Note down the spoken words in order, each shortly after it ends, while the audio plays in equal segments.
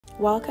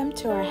Welcome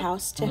to our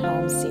House to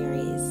Home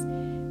series.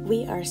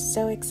 We are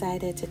so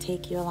excited to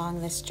take you along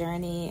this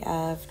journey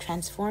of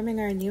transforming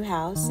our new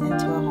house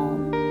into a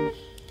home.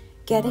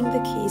 Getting the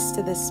keys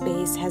to this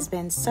space has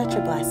been such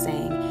a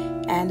blessing,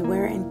 and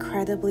we're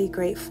incredibly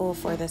grateful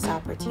for this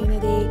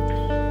opportunity.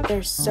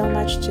 There's so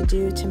much to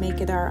do to make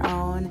it our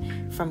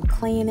own, from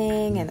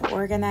cleaning and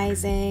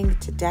organizing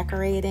to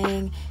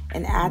decorating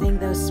and adding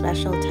those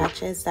special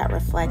touches that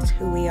reflect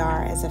who we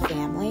are as a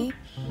family.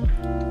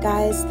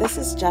 Guys, this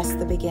is just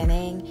the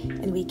beginning,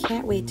 and we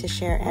can't wait to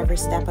share every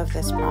step of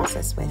this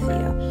process with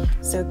you.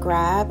 So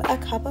grab a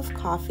cup of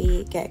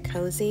coffee, get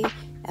cozy,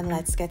 and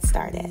let's get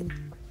started.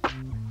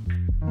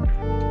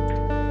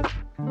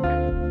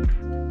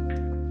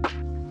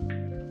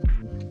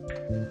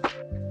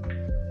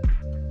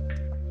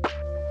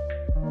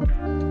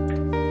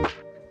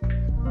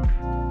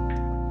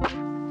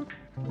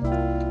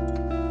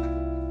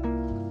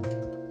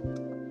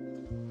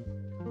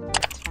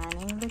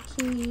 Turning the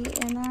key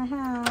in our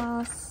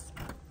house.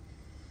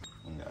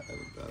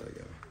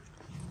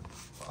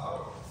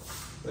 Wow.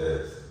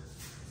 This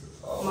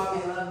is all.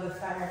 Mommy love the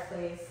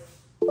fireplace.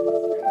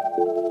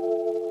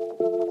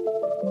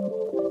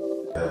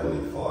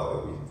 Heavenly Father,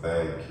 we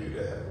thank you,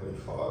 the Heavenly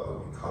Father.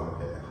 We come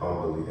here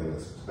humbly in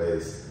this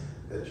place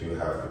that you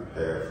have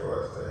prepared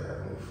for us, the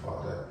Heavenly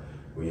Father.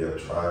 We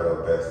have tried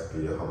our best to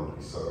be a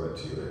humbly servant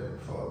to you, Heavenly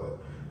Father.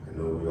 I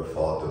know we are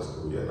faultless,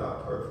 but we are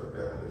not perfect,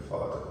 Heavenly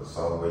Father. For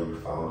some way you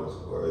found us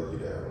worthy,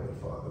 the Heavenly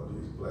Father.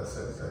 These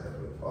blessings, the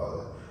Heavenly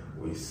Father.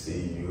 We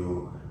see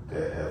you,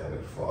 the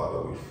Heavenly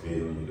Father. We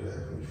feel you, the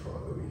Heavenly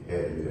Father. We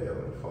hear you, the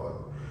Heavenly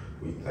Father.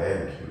 We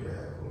thank you, the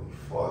Heavenly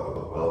Father.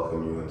 We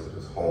welcome you into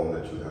this home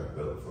that you have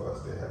built for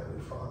us, the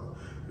Heavenly Father.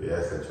 We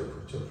ask that you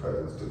put your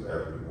presence through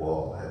every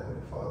wall,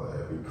 Heavenly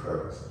Father, every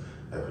crevice,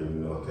 every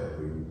nook,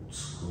 every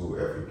screw,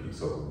 every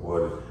piece of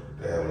wood,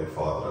 the Heavenly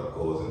Father, that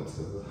goes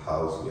into the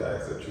house. We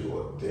ask that you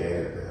ordain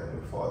it, the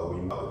Heavenly Father. We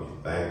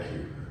thank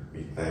you.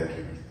 We thank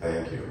you. We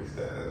thank you. We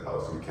stand in the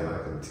house. We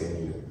cannot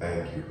continue to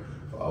thank you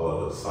for our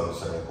little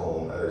sunshine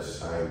home. Let it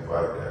shine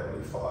bright, the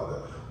Heavenly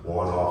Father.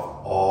 Warn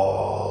off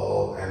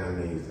all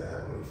enemies, the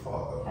Heavenly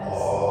Father. Yes,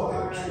 all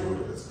Lord.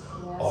 Intruders.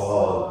 Yes,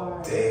 all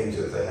Lord.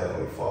 Dangers, the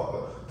Heavenly Father.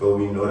 Though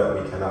we know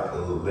that we cannot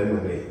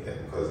eliminate them,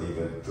 because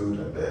even through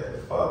them, the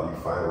Heavenly Father, you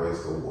find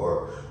ways to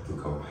work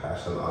through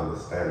compassion,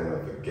 understanding,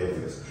 and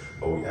forgiveness.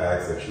 But we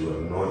ask that you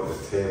anoint the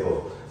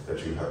table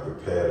that you have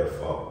prepared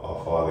for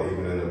our Father,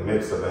 even in the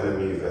midst of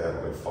enemies, the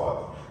Heavenly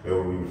Father. May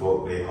we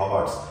revoke their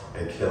hearts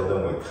and kill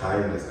them with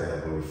kindness, the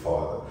Heavenly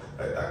Father.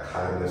 Let that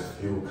kindness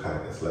fuel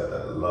kindness. Let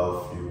that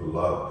love fuel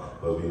love.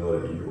 But we know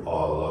that you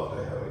are love,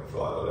 the Heavenly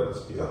Father. Let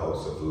us be a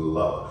house of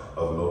love,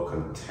 of no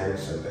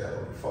contention, the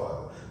Heavenly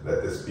Father.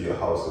 Let this be a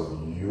house of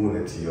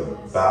unity,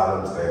 of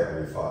balance, the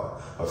Heavenly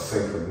Father, of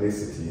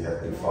synchronicity,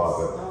 Heavenly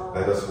Father.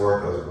 Let us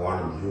work as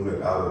one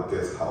unit out of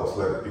this house.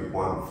 Let it be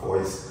one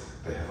voice,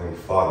 the Heavenly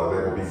Father.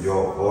 Let it be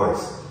your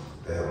voice,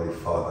 the Heavenly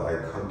Father.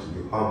 I come to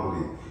you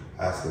humbly,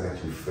 asking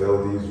that you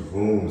fill these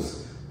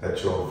rooms,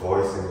 that your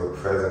voice and your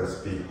presence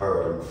be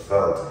heard and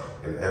felt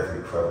in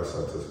every crevice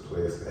of this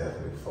place, the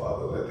Heavenly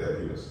Father. Let there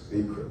be no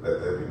secret,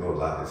 let there be no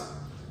lies.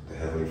 The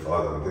Heavenly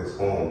Father, in this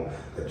home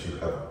that you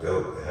have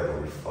built, the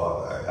Heavenly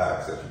Father, I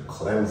ask that you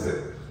cleanse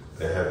it,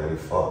 the Heavenly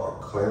Father,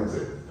 cleanse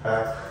it,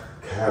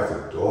 carve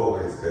the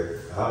doorways,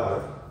 that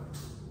God,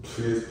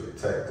 please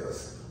protect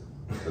us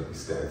as we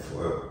stand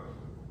firm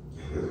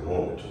in this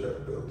home that you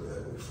have built, the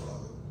Heavenly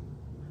Father.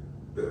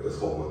 Build this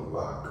home on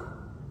rock,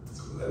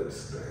 so let it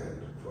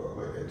stand firm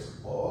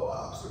against all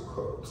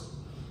obstacles,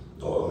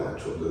 all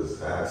natural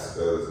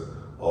disasters,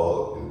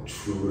 all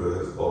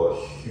intruders, all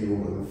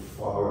human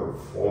foreign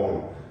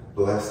form.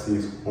 Bless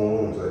these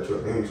homes, let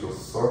your angels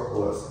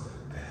circle us,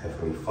 the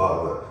Heavenly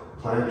Father.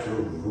 Plant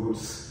your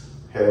roots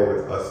here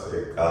with us,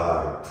 dear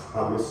God. I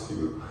promise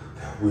you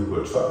that we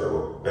will try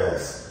our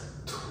best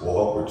to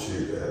walk with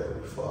you, the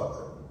Heavenly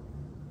Father.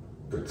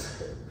 Protect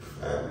your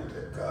family,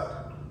 dear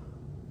God.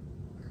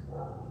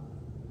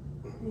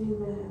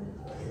 Amen.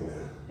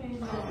 Amen.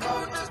 Amen.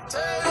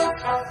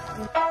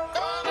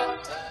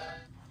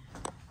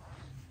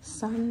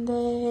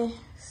 Sunday,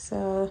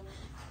 so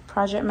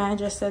project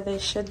manager said they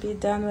should be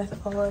done with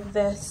all of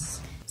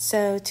this.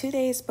 So 2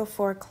 days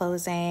before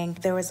closing,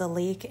 there was a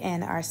leak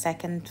in our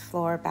second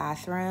floor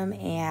bathroom,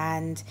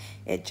 and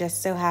it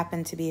just so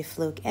happened to be a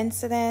fluke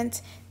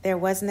incident. There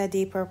wasn't a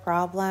deeper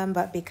problem,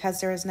 but because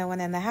there was no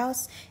one in the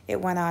house, it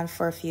went on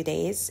for a few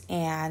days,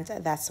 and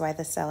that's why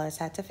the sellers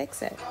had to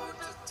fix it.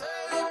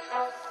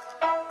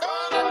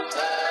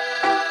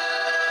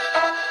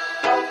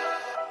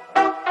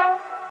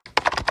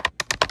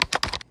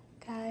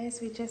 Guys,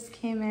 we just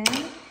came in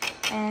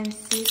and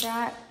see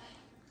that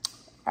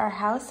our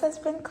house has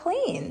been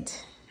cleaned.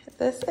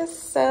 This is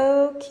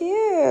so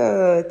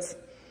cute.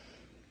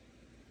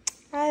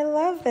 I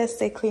love this.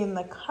 They cleaned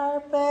the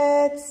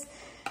carpets.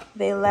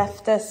 They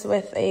left us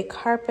with a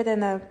carpet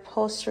and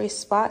upholstery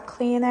spot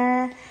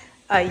cleaner,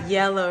 a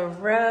yellow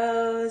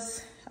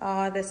rose.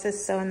 Oh, this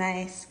is so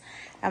nice.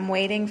 I'm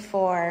waiting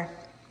for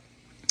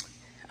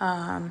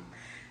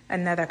a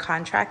another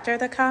contractor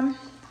to come.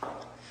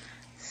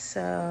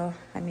 So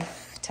let me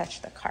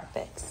touch the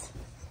carpets.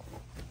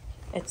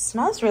 It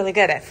smells really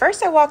good. At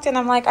first I walked in,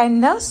 I'm like, I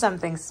know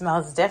something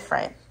smells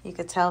different. You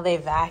could tell they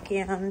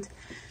vacuumed.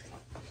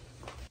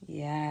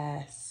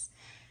 Yes.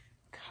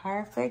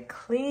 Carpet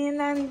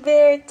clean and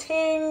bare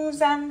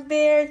tings and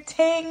bare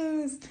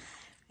tings.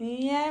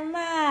 Yeah,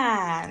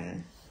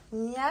 man.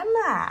 Yeah,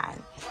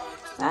 man.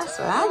 That's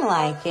what I'm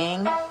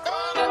liking.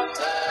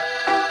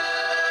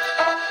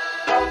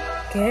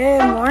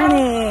 Good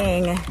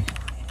morning.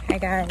 Hi,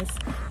 guys.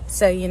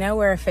 So, you know,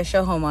 we're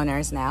official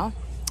homeowners now.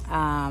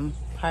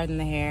 Pardon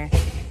the hair.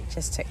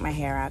 Just took my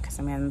hair out because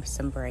I'm in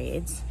some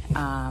braids.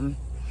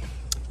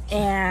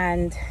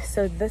 And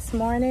so this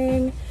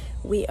morning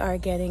we are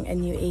getting a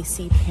new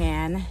AC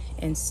pan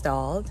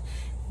installed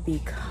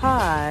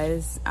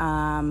because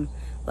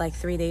like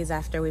 3 days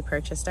after we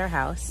purchased our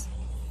house,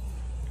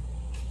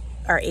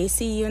 our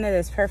AC unit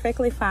is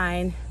perfectly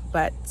fine,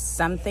 but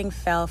something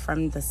fell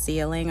from the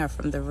ceiling or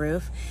from the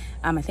roof.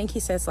 I think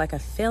he says like a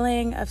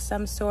filling of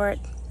some sort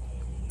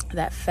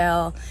that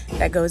fell,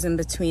 that goes in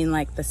between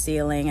like the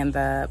ceiling and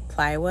the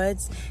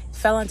plywoods,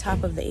 fell on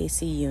top of the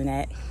AC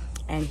unit,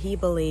 and he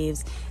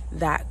believes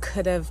that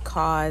could have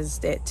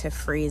caused it to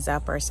freeze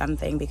up or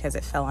something because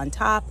it fell on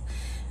top.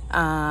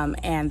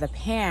 And the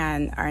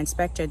pan, our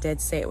inspector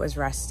did say it was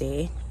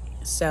rusty,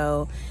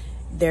 so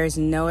there's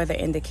no other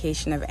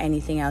indication of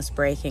anything else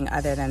breaking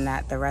other than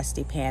that the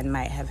rusty pan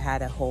might have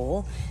had a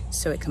hole,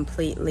 so it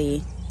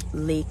completely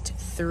leaked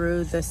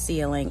through the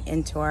ceiling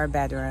into our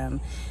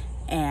bedroom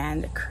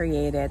and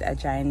created a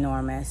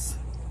ginormous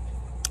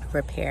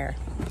repair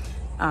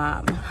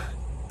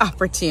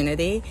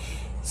opportunity.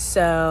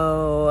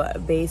 So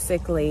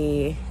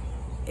basically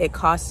it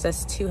cost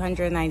us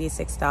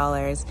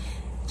 $296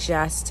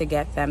 just to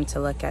get them to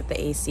look at the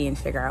AC and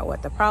figure out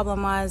what the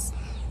problem was.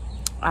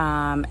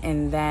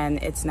 And then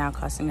it's now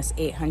costing us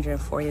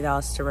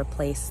 $840 to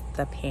replace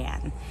the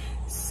pan.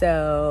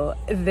 So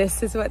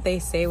this is what they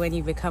say when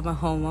you become a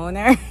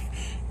homeowner.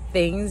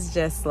 Things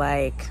just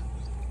like,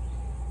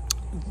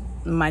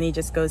 money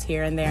just goes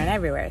here and there and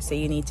everywhere. So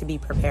you need to be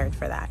prepared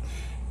for that.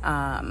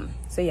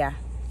 So yeah,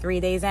 3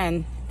 days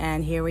in,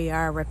 and here we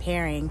are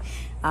repairing,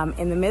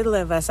 in the middle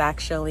of us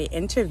actually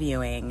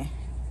interviewing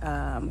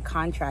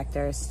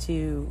contractors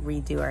to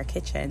redo our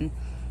kitchen.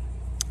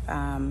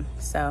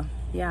 So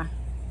yeah,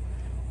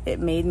 it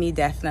made me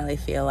definitely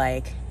feel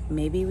like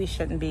maybe we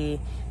shouldn't be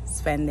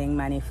spending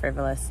money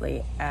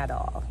frivolously at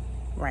all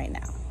right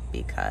now,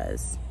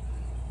 because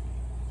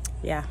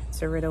yeah,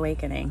 it's a rude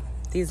awakening.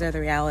 These are the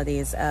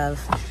realities of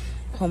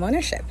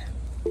homeownership.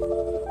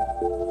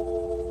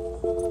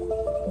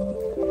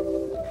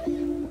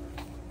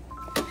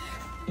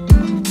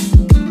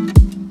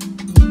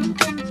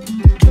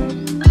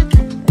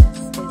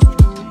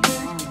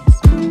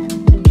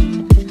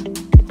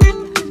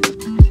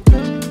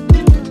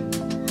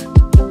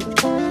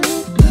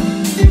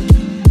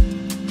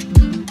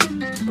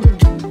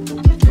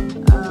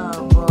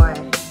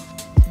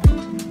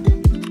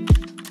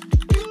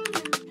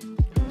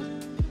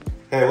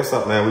 Hey, what's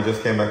up, man? We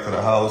just came back to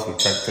the house. We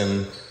checked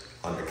in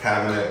on the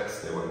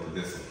cabinets. They wanted to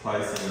get some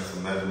pricing and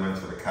some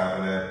measurements for the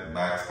cabinet,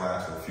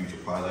 backsplash, and future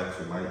projects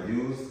we might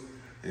use.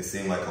 It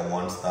seemed like a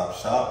one-stop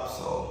shop,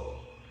 so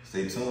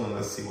stay tuned and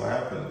let's see what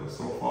happens. But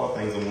so far,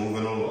 things are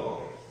moving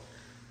along.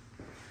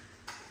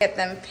 Get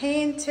them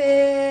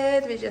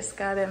painted. We just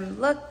got them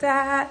looked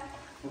at.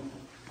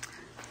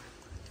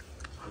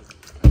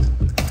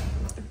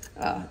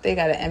 Oh, they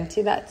gotta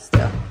empty that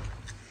still.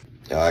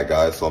 All right,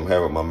 guys, so I'm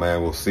here with my man,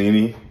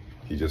 Wilsini.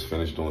 He just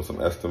finished doing some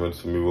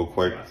estimates for me real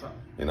quick.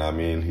 You know what I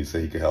mean? He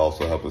said he could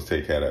also help us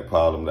take care of that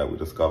problem that we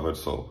discovered.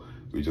 So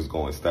we just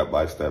going step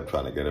by step,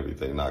 trying to get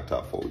everything knocked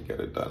out before we get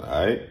it done,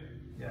 all right?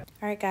 Yeah.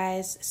 All right,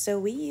 guys. So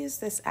we use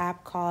this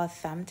app called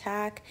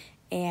Thumbtack,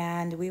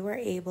 and we were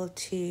able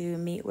to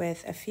meet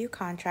with a few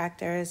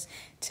contractors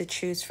to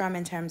choose from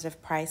in terms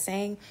of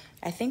pricing.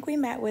 I think we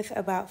met with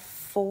about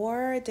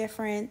 4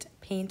 different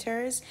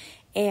painters,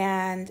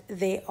 and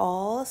they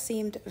all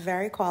seemed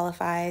very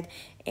qualified,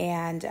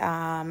 and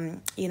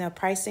you know,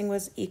 pricing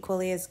was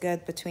equally as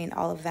good between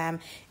all of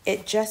them.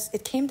 It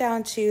came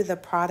down to the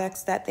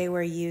products that they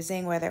were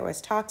using, whether it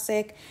was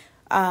toxic,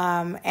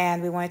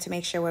 and we wanted to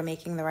make sure we're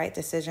making the right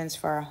decisions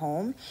for our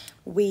home.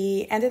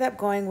 We ended up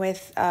going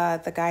with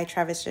the guy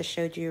Travis just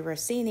showed you,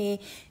 Rossini,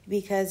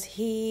 because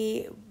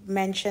he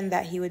mentioned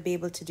that he would be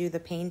able to do the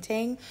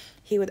painting.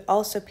 He would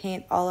also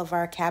paint all of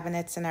our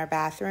cabinets in our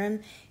bathroom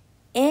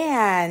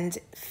and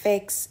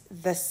fix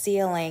the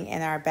ceiling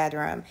in our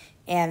bedroom,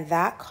 and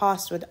that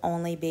cost would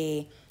only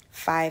be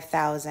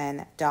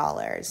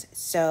 $5,000.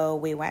 So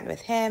we went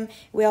with him.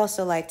 We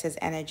also liked his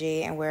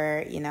energy, and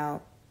we're, you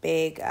know,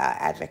 big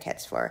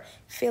advocates for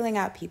feeling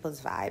out people's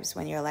vibes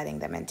when you're letting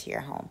them into your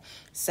home.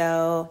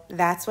 So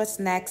that's what's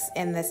next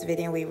in this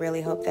video. We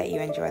really hope that you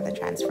enjoy the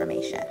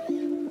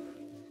transformation.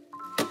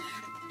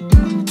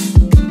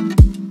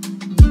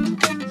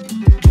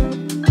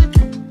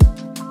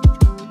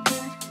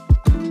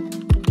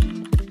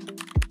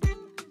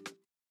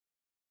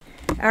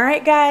 All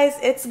right, guys,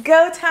 it's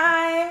go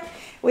time.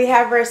 We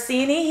have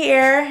Rossini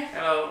here.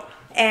 Hello.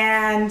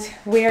 And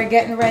we are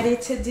getting ready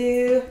to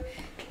do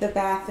the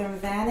bathroom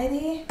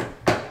vanity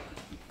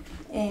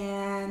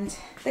and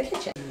the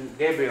kitchen.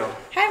 Gabriel.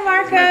 Hi,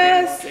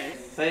 Marcos.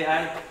 Say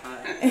hi.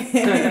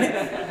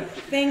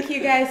 Thank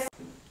you, guys.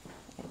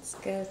 It's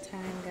go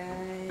time,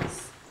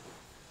 guys.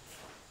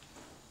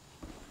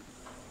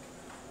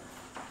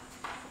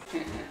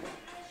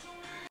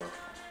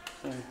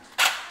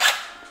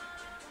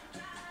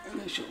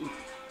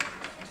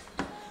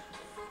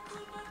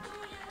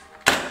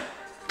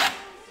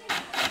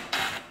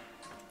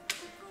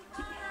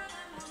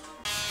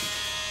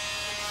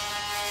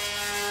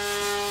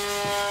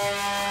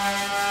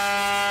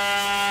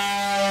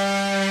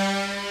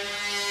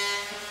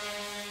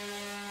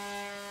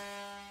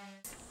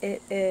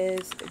 It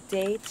is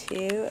day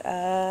 2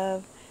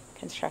 of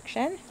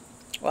construction.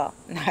 Well,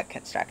 not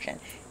construction.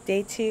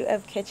 Day 2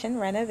 of kitchen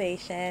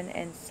renovation.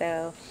 And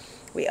so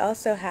we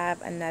also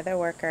have another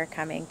worker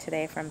coming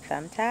today from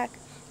Thumbtack.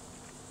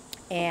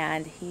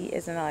 And he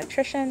is an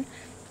electrician.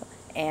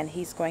 And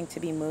he's going to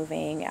be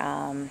moving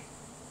an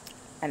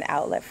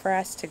outlet for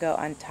us to go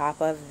on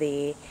top of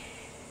the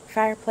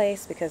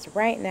fireplace. Because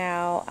right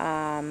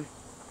now,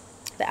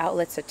 the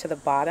outlets are to the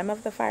bottom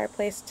of the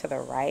fireplace to the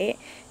right,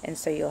 and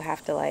so you'll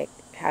have to like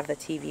have the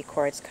TV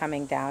cords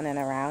coming down and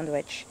around,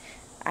 which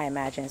I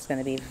imagine is going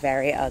to be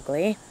very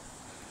ugly.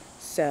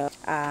 So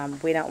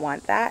we don't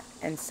want that,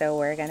 and so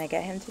we're going to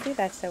get him to do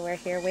that. So we're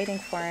here waiting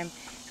for him.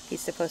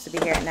 He's supposed to be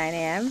here at 9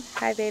 a.m.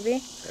 Hi, baby.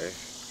 Hey.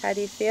 How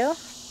do you feel?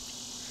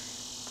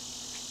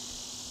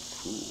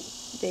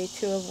 Cool. Day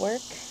 2 of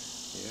work.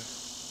 Yeah.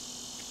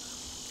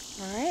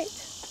 All right.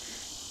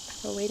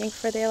 We're waiting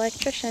for the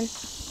electrician.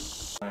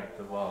 9th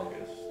of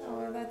August.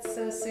 Oh, that's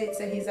so sweet.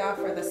 So he's off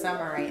for the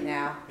summer right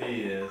now.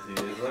 He is.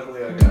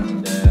 Luckily I got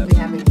my dad. We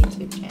have a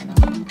YouTube channel.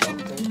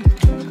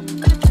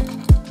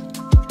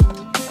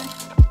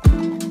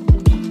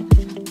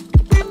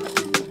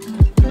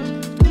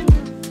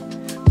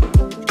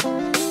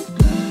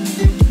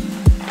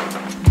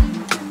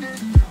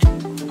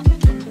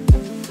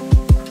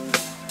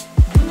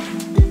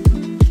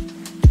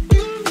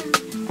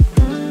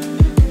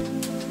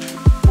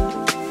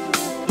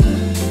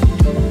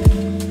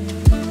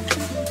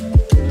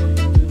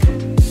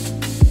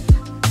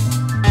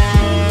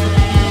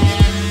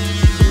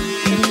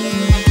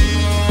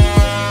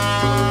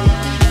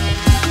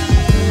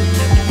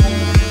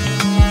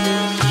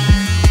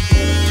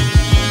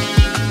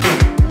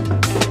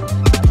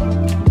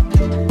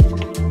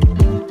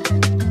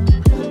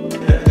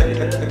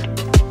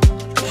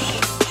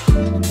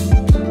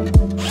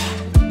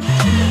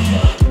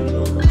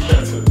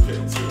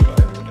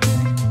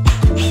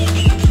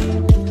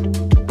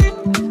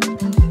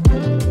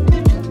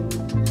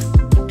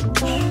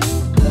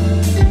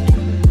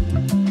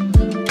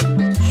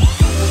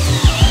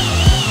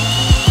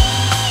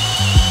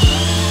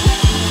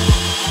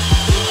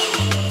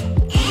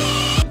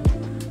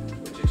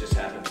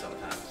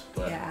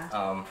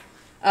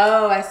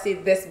 Oh, I see.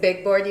 This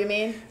big board, you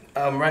mean?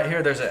 Right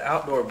here, there's an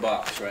outdoor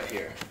box right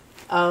here.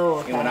 Oh,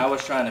 okay. And when I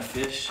was trying to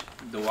fish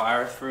the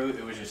wire through,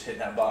 it was just hitting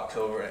that box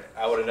over it.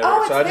 I would have never.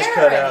 Oh, so I just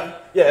cut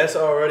out. Yeah, it's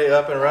already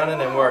up and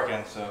running and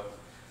working. So.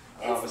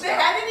 It's there.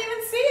 I didn't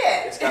even see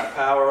it. It's got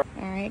power.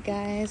 All right,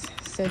 guys.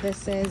 So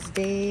this is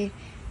day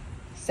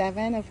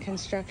 7 of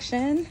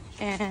construction,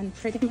 and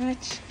pretty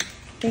much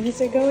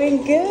things are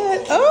going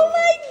good. Oh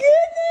my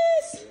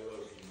goodness!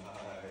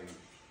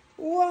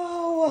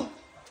 Whoa!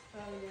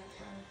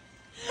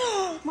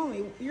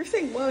 Mommy, you're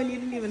saying whoa and you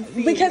didn't even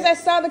see Because it. I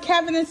saw the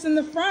cabinets in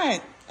the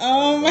front.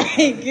 Oh my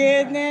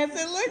goodness,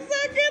 it looks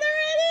so good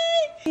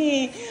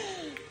already.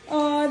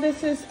 Oh,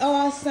 this is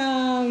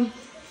awesome.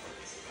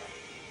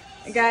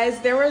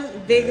 Guys, there were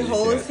big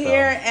holes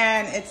here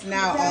and it's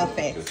now all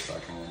fixed.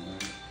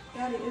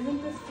 Daddy,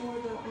 isn't this for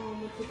the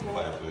what's it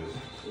called?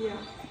 Yeah.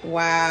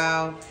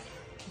 Wow.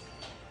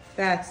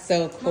 That's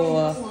so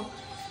cool.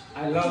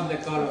 I love the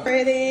color.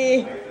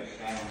 Pretty.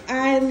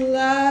 I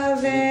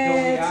love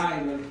it.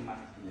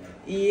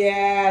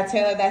 Yeah,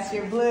 Taylor, that's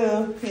your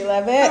blue. You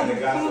love it?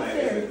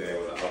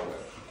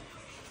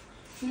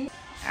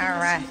 All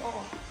right.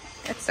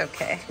 It's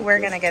okay. We're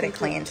going to get it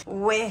cleaned.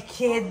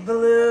 Wicked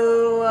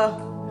blue.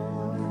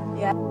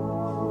 Yeah.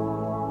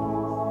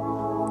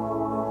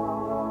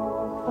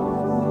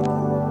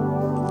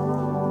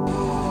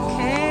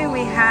 Okay,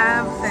 we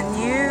have the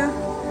new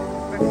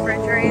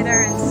refrigerator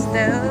and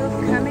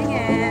stove coming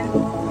in.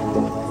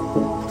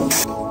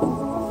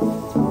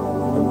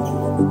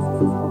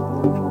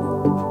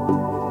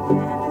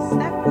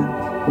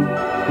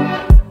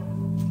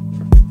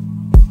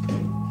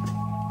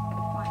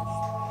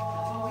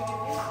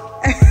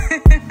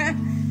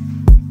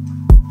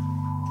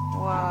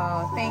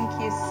 Whoa, thank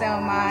you so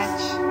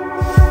much.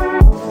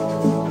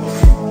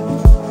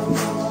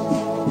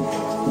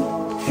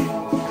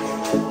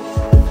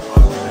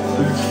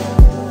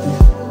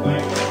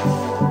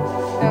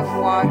 Of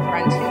water,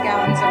 run 2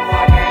 gallons of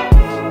water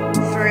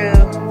through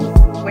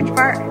which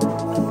part?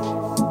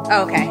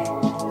 Oh, okay.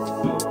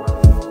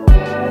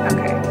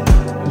 Okay.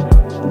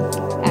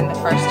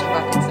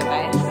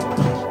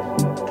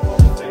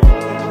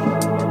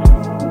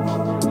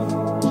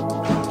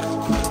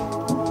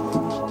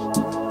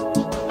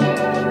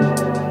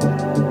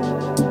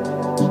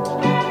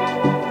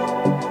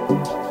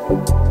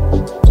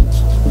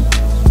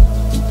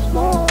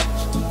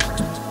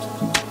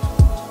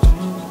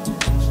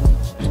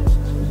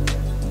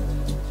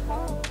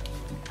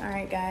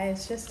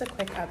 guys, just a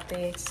quick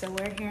update. So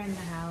we're here in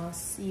the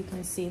house. You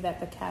can see that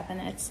the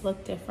cabinets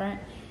look different.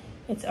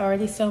 It's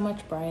already so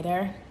much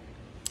brighter.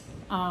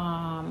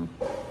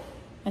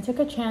 I took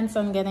a chance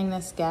on getting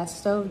this gas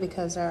stove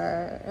because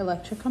our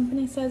electric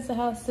company says the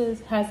house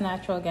has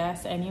natural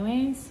gas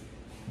anyways.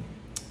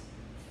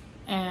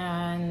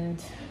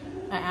 And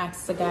I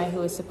asked the guy who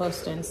was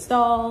supposed to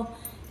install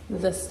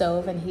the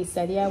stove, and he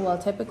said, yeah, well,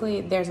 typically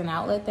there's an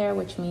outlet there,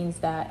 which means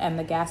that, and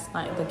the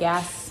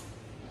gas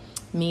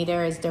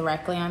meter is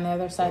directly on the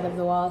other side of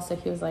the wall. So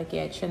he was like,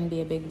 yeah, it shouldn't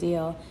be a big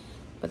deal.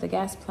 But the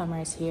gas plumber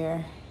is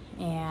here,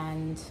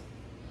 and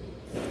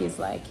he's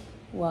like,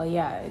 well,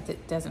 yeah,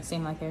 it doesn't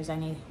seem like there's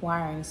any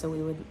wiring, so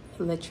we would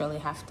literally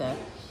have to,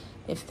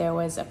 if there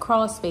was a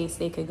crawl space,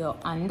 they could go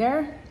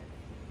under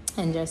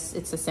and just,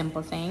 it's a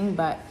simple thing,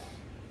 but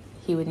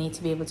he would need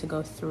to be able to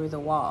go through the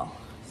wall.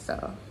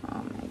 So,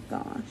 oh my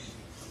gosh.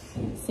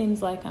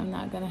 Seems like I'm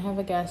not gonna have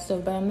a gas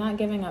stove, but I'm not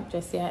giving up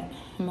just yet.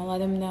 I'm gonna let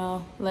him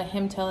know, let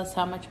him tell us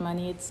how much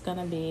money it's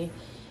gonna be,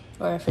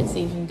 or if it's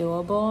even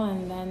doable,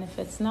 and then if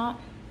it's not,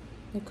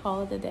 we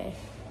call it a day.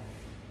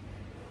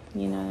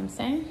 You know what I'm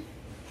saying?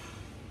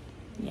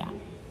 Yeah.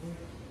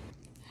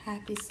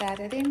 Happy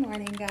Saturday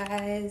morning,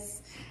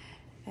 guys.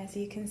 As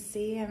you can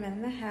see, I'm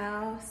in the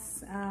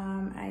house.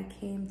 I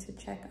came to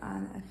check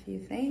on a few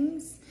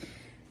things.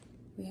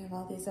 We have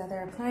all these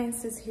other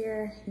appliances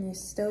here, new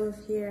stove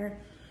here.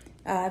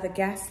 The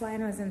gas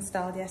line was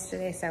installed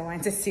yesterday, so I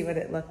wanted to see what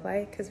it looked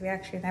like because we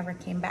actually never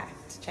came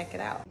back to check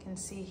it out. You can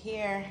see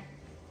here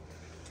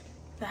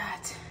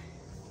that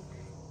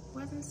it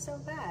wasn't so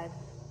bad.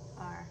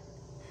 Or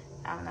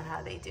I don't know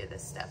how they do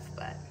this stuff,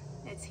 but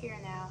it's here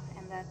now,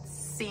 and that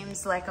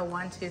seems like a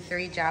 1, 2,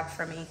 3 job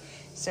for me.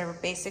 So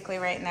basically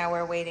right now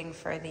we're waiting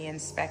for the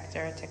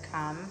inspector to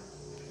come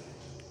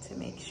to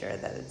make sure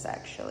that it's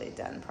actually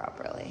done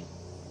properly.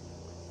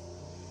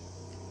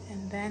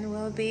 And then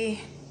we'll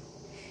be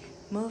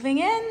moving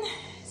in,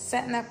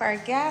 setting up our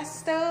gas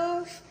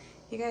stove.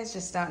 You guys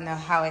just don't know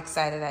how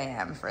excited I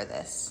am for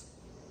this.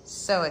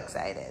 So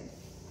excited.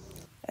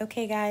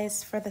 Okay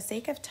guys, for the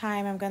sake of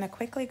time, I'm gonna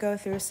quickly go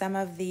through some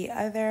of the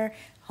other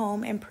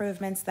home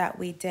improvements that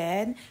we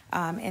did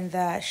in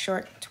the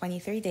short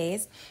 23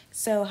 days.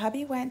 So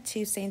hubby went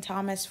to St.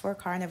 Thomas for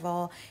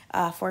Carnival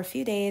for a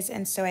few days,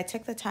 and so I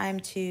took the time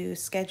to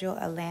schedule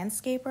a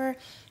landscaper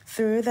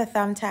through the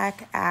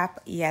Thumbtack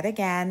app yet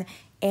again,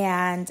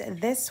 and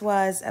this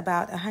was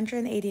about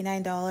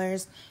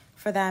 $189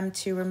 for them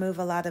to remove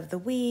a lot of the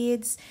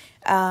weeds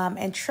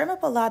and trim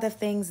up a lot of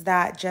things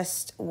that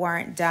just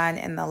weren't done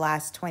in the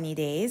last 20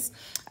 days.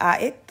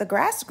 The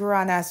grass grew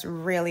on us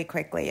really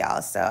quickly,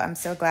 y'all, so I'm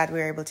so glad we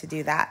were able to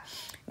do that.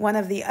 One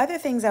of the other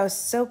things I was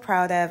so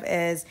proud of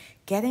is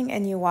getting a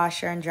new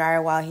washer and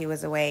dryer while he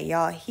was away.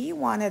 Y'all, he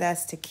wanted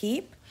us to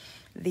keep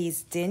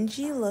these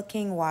dingy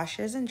looking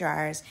washers and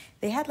dryers.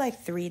 They had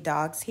like 3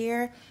 dogs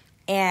here.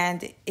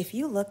 And if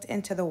you looked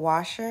into the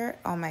washer,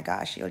 oh my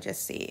gosh, you'll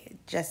just see,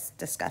 just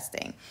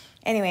disgusting.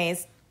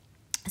 Anyways,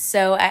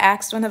 so I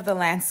asked one of the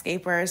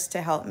landscapers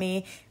to help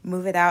me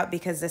move it out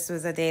because this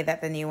was a day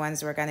that the new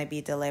ones were going to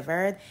be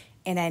delivered.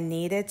 And I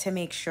needed to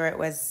make sure it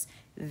was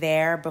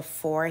there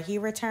before he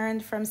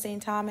returned from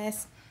St.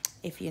 Thomas.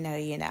 If you know,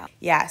 you know.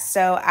 Yeah,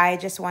 so I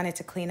just wanted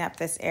to clean up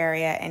this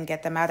area and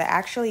get them out. I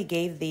actually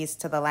gave these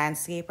to the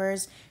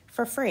landscapers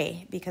for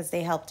free because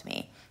they helped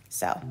me.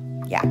 So,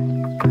 yeah.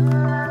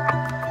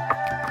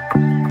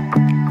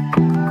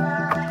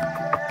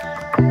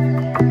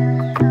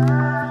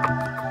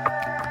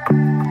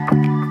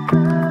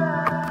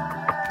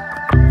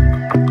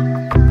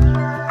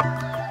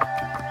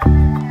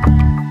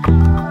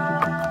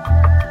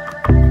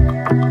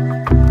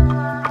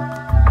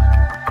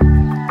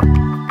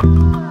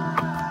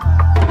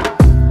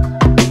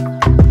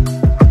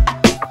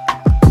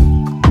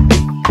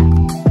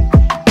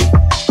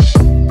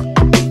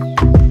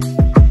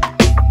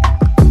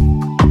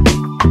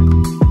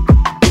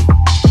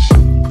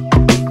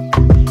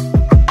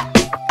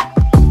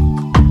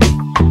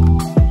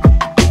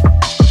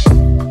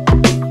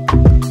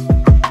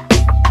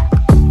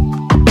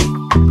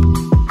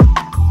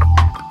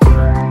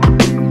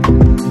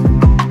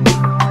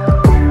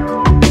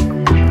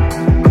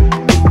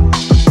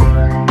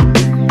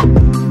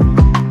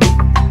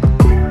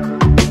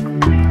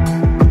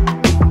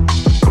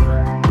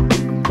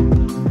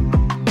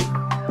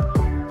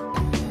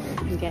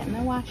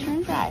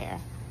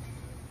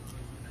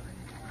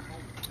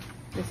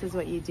 This is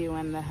what you do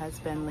when the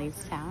husband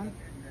leaves town.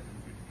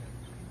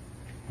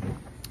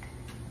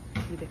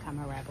 You become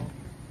a rebel.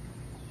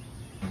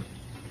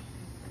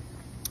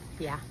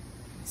 Yeah.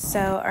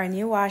 So our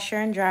new washer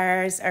and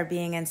dryers are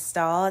being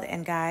installed,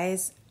 and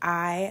guys,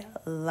 I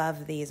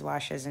love these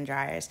washers and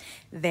dryers.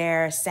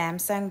 They're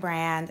Samsung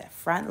brand,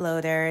 front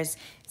loaders,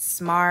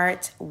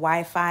 smart,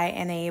 Wi-Fi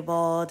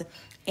enabled,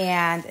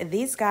 and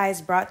these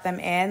guys brought them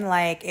in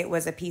like it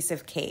was a piece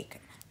of cake.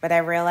 But I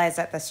realized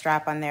that the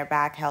strap on their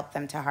back helped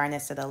them to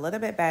harness it a little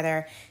bit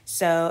better.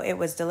 So it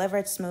was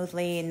delivered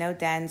smoothly, no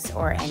dents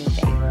or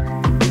anything.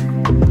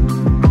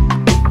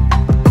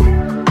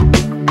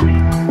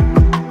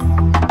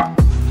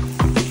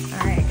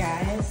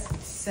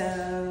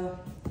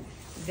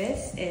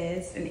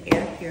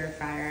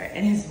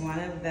 It is one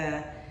of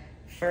the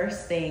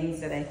first things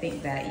that I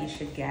think that you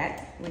should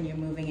get when you're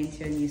moving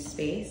into a new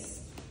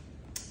space,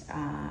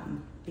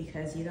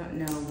 because you don't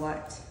know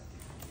what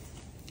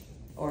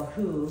or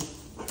who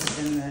was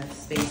in the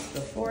space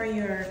before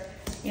you,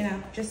 you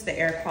know, just the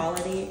air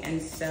quality.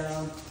 And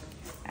so,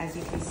 as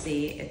you can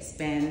see,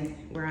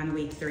 we're on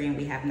week 3 and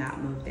we have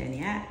not moved in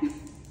yet.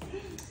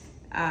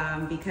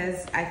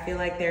 Because I feel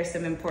like there's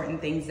some important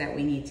things that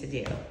we need to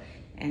do.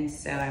 And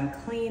so I'm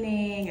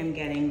cleaning, I'm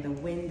getting the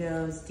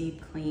windows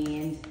deep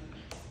cleaned.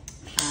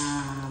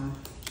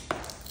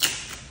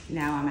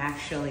 Now I'm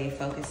actually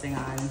focusing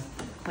on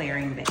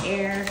clearing the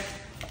air.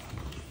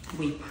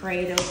 We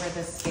prayed over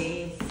the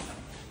space.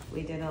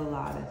 We did a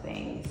lot of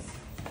things.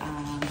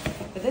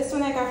 But this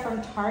one I got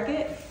from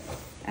Target.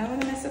 I don't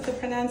want to mess up the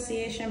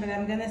pronunciation, but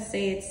I'm gonna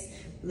say it's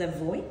Le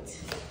Voit.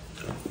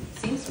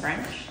 Seems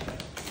French,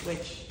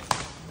 which,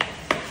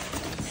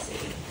 let's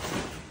see.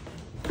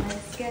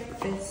 Let's get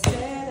this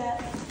set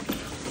up.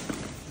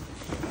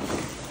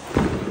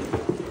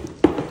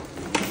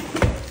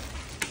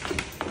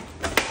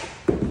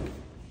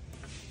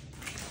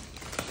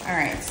 All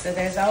right, so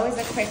there's always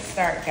a quick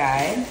start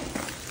guide.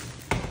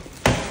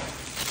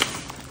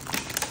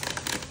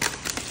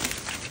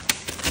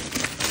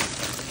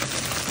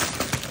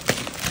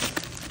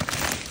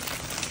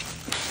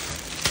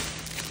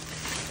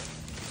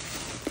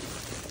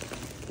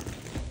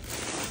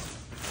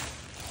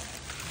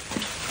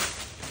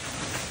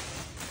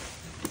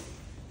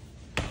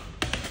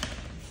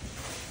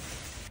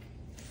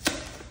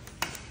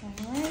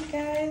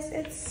 Guys,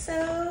 it's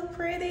so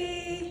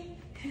pretty.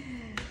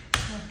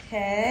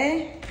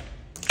 Okay,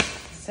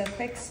 so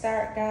quick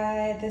start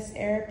guide. This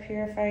air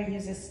purifier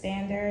uses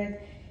standard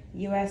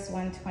US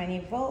 120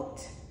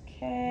 volt.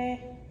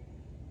 Okay,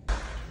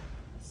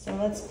 so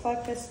let's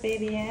plug this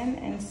baby in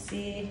and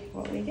see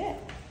what we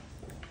get.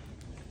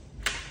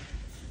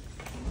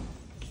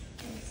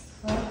 Let's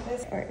plug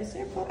this, or is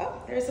there a plug?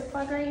 Oh, there's a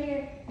plug right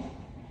here.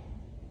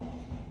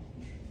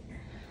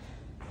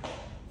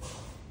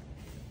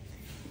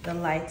 The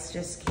lights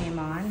just came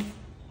on.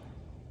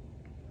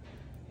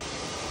 All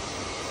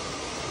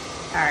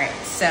right,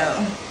 so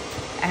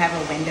I have a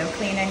window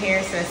cleaner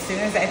here. So as soon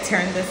as I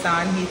turned this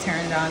on, he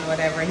turned on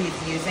whatever he's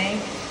using.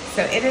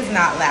 So it is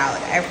not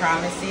loud, I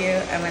promise you.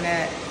 I'm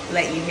gonna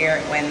let you hear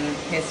it when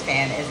his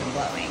fan isn't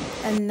blowing.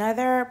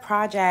 Another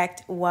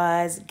project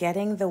was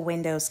getting the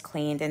windows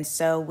cleaned. And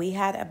so we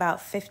had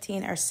about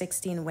 15 or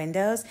 16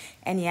 windows.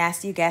 And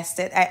yes, you guessed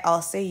it, I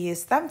also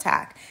used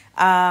thumbtack.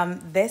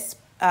 This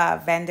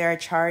vendor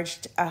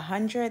charged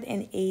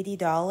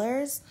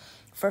 $180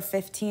 for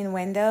 15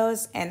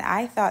 windows, and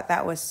I thought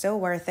that was so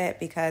worth it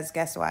because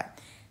guess what?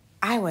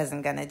 I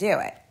wasn't gonna do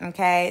it,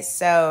 okay?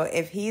 So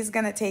if he's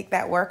gonna take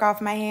that work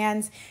off my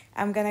hands,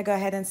 I'm gonna go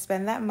ahead and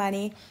spend that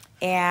money.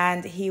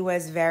 And he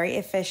was very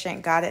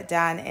efficient, got it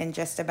done in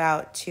just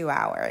about 2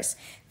 hours.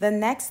 The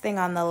next thing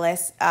on the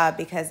list,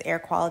 because air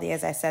quality,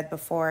 as I said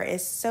before,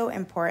 is so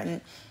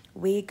important,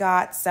 we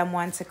got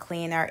someone to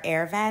clean our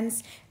air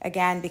vents.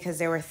 Again, because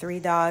there were 3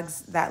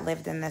 dogs that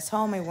lived in this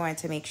home, we wanted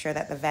to make sure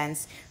that the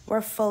vents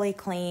were fully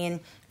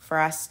clean for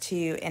us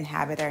to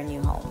inhabit our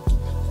new home.